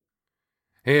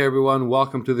Hey everyone,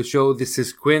 welcome to the show. This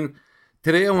is Quinn.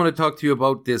 Today I want to talk to you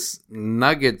about this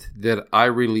nugget that I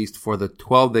released for the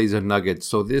 12 Days of Nuggets.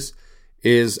 So this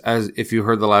is, as if you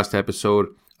heard the last episode,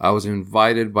 I was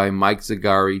invited by Mike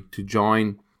Zagari to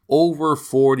join over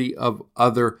 40 of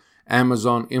other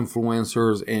Amazon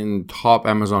influencers and top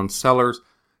Amazon sellers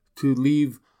to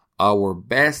leave our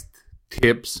best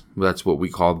tips. That's what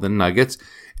we call the nuggets.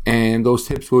 And those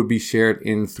tips would be shared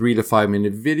in 3 to 5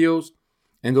 minute videos.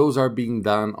 And those are being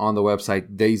done on the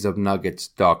website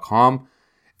daysofnuggets.com.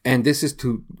 And this is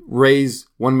to raise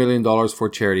 $1 million for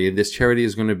charity. And this charity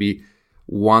is going to be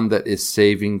one that is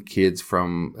saving kids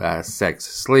from sex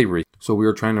slavery. So we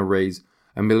are trying to raise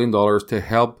 $1 million to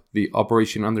help the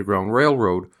Operation Underground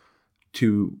Railroad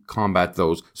to combat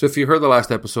those. So if you heard the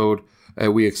last episode,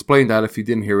 we explained that. If you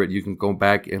didn't hear it, you can go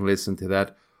back and listen to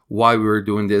that, why we were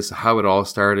doing this, how it all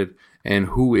started, and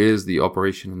who is the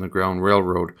Operation Underground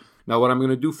Railroad. Now, what I'm going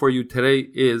to do for you today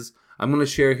is I'm going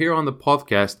to share here on the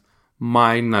podcast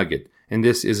my nugget. And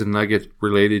this is a nugget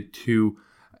related to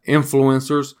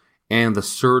influencers and the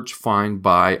search, find,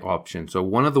 buy option. So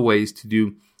one of the ways to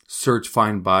do search,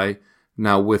 find, buy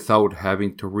now without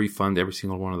having to refund every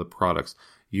single one of the products.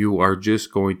 You are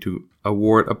just going to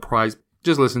award a prize.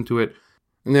 Just listen to it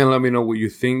and then let me know what you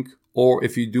think. Or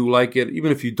if you do like it,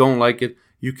 even if you don't like it,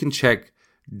 you can check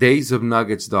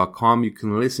daysofnuggets.com. You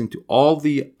can listen to all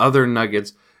the other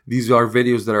nuggets. These are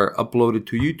videos that are uploaded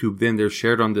to YouTube. Then they're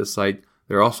shared on this site.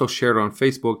 They're also shared on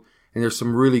Facebook. And there's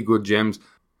some really good gems.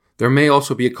 There may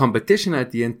also be a competition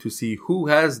at the end to see who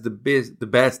has the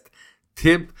best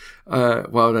tip.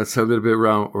 Well, that's a little bit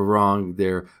wrong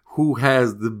there. Who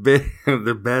has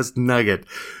the best nugget?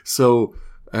 So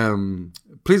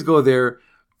please go there.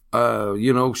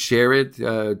 Share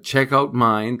it, check out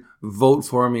mine, vote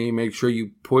for me, make sure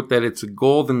you put that it's a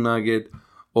golden nugget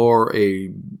or a,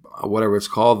 whatever it's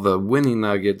called, the winning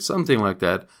nugget, something like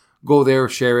that. Go there,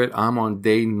 share it. I'm on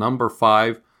day number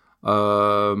 5.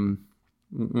 So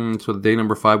the day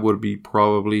number 5 would be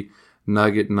probably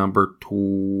nugget number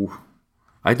 2.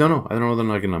 I don't know the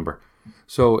nugget number.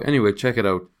 So anyway, check it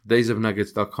out,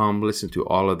 daysofnuggets.com, listen to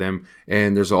all of them.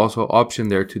 And there's also an option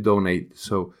there to donate.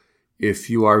 So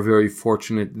if you are very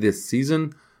fortunate this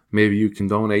season, maybe you can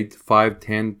donate $5,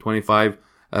 $10, $25,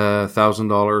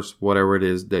 $1,000, whatever it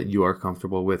is that you are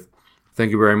comfortable with. Thank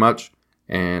you very much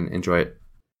and enjoy it.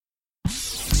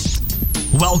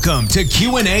 Welcome to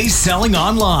Q&A Selling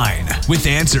Online with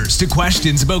answers to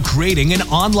questions about creating an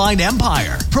online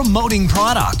empire, promoting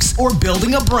products, or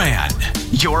building a brand.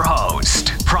 Your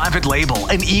host, private label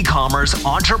and e-commerce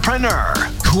entrepreneur,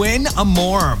 Quinn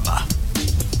Amorm.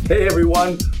 Hey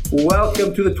everyone.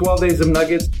 Welcome to the 12 Days of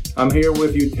Nuggets. I'm here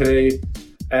with you today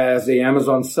as a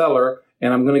Amazon seller,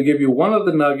 and I'm going to give you one of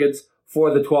the nuggets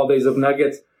for the 12 Days of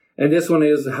Nuggets. And this one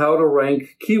is how to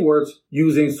rank keywords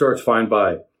using Search, Find,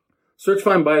 Buy. Search,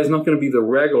 Find, Buy is not going to be the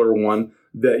regular one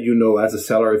that you know as a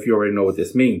seller if you already know what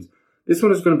this means. This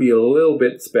one is going to be a little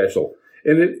bit special,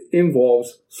 and it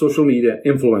involves social media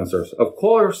influencers. Of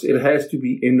course, it has to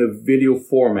be in the video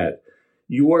format.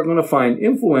 You are going to find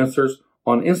influencers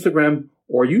on Instagram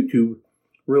or YouTube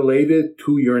related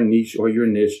to your niche or your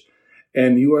niche,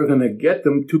 and you are going to get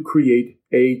them to create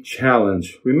a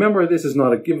challenge. Remember, this is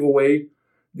not a giveaway.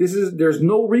 There's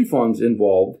no refunds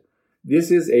involved.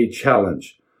 This is a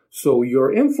challenge. So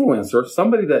your influencer,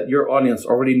 somebody that your audience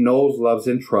already knows, loves,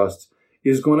 and trusts,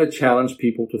 is going to challenge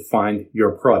people to find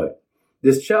your product.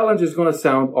 This challenge is going to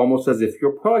sound almost as if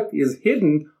your product is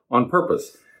hidden on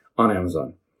purpose on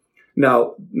Amazon.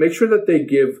 Now, make sure that they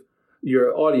give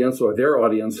your audience or their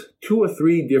audience 2 or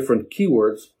 3 different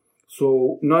keywords.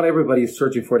 So not everybody is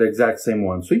searching for the exact same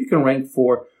one. So you can rank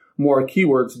for more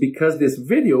keywords because this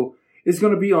video is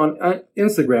going to be on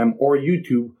Instagram or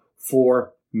YouTube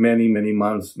for many, many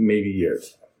months, maybe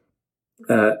years.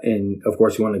 And of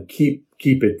course you want to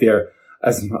keep it there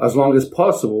as long as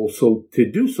possible. So to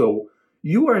do so,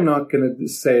 you are not going to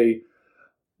say,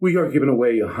 we are giving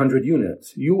away 100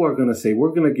 units. You are going to say,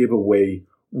 we're going to give away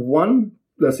one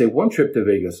trip to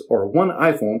Vegas or one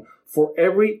iPhone for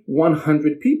every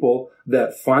 100 people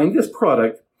that find this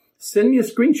product. Send me a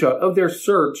screenshot of their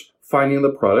search finding the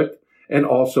product and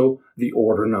also the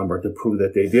order number to prove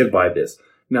that they did buy this.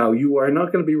 Now, you are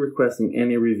not going to be requesting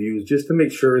any reviews just to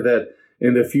make sure that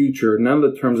in the future, none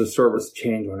of the terms of service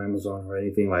change on Amazon or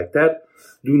anything like that.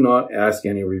 Do not ask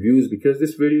any reviews because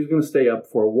this video is going to stay up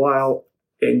for a while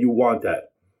and you want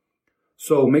that.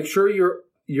 So make sure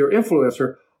your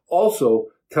influencer also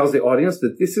tells the audience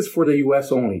that this is for the US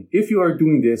only. If you are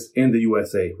doing this in the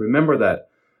USA, remember that.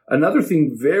 Another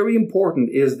thing very important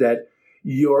is that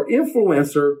your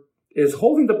influencer is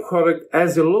holding the product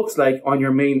as it looks like on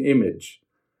your main image.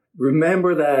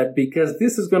 Remember that, because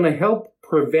this is going to help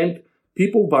prevent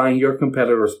people buying your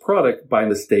competitor's product by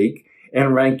mistake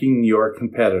and ranking your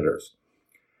competitors.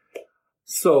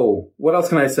 So what else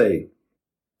can I say?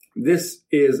 This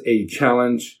is a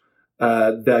challenge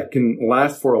that can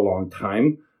last for a long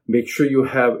time. Make sure you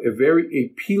have a very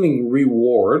appealing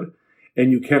reward,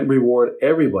 and you can't reward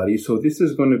everybody. So this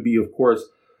is going to be, of course,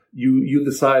 you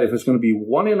decide if it's going to be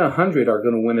 1 in 100 are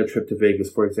going to win a trip to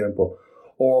Vegas, for example,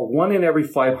 or 1 in every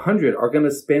 500 are going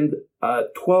to spend a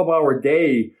 12-hour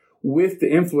day with the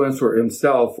influencer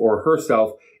himself or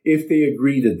herself if they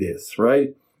agree to this,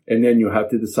 right? And then you have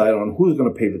to decide on who's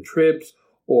going to pay the trips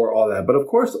or all that. But of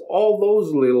course, all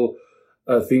those little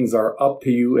things are up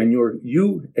to you, and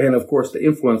you and of course the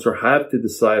influencer have to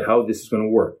decide how this is going to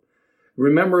work.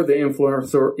 Remember, the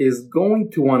influencer is going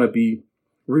to want to be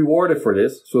rewarded for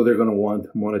this, so they're going to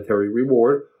want monetary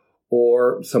reward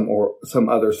or some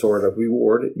other sort of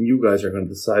reward, and you guys are going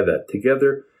to decide that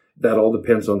together. That all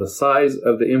depends on the size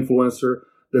of the influencer,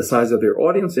 the size of their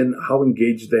audience, and how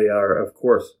engaged they are, of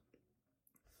course.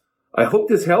 I hope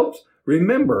this helps.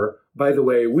 Remember, by the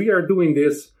way, we are doing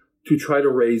this to try to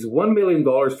raise $1 million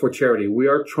for charity. We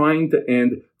are trying to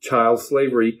end child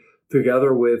slavery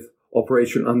together with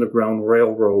Operation Underground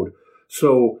Railroad.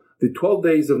 So the 12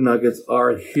 days of nuggets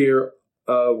are here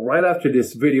right after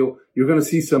this video. You're going to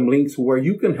see some links where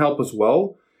you can help as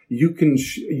well. You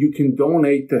can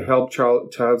donate to help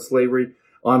child slavery.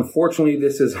 Unfortunately,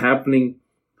 this is happening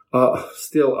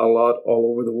still a lot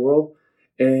all over the world.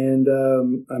 And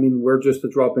I mean, we're just a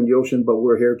drop in the ocean, but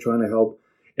we're here trying to help.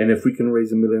 And if we can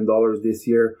raise $1 million this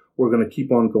year, we're going to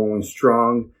keep on going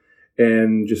strong.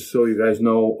 And just so you guys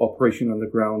know, Operation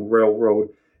Underground Railroad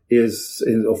is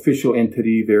an official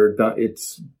entity.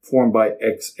 It's formed by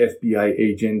ex-FBI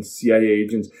agents, CIA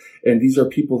agents, and these are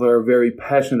people that are very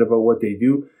passionate about what they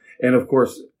do. And of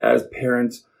course, as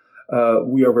parents,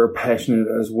 we are very passionate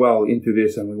as well into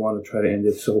this, and we want to try to end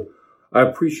it. So I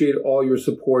appreciate all your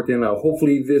support, and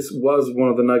hopefully this was one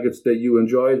of the nuggets that you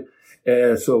enjoyed.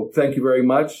 So thank you very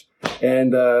much,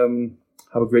 and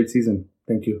have a great season.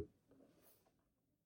 Thank you.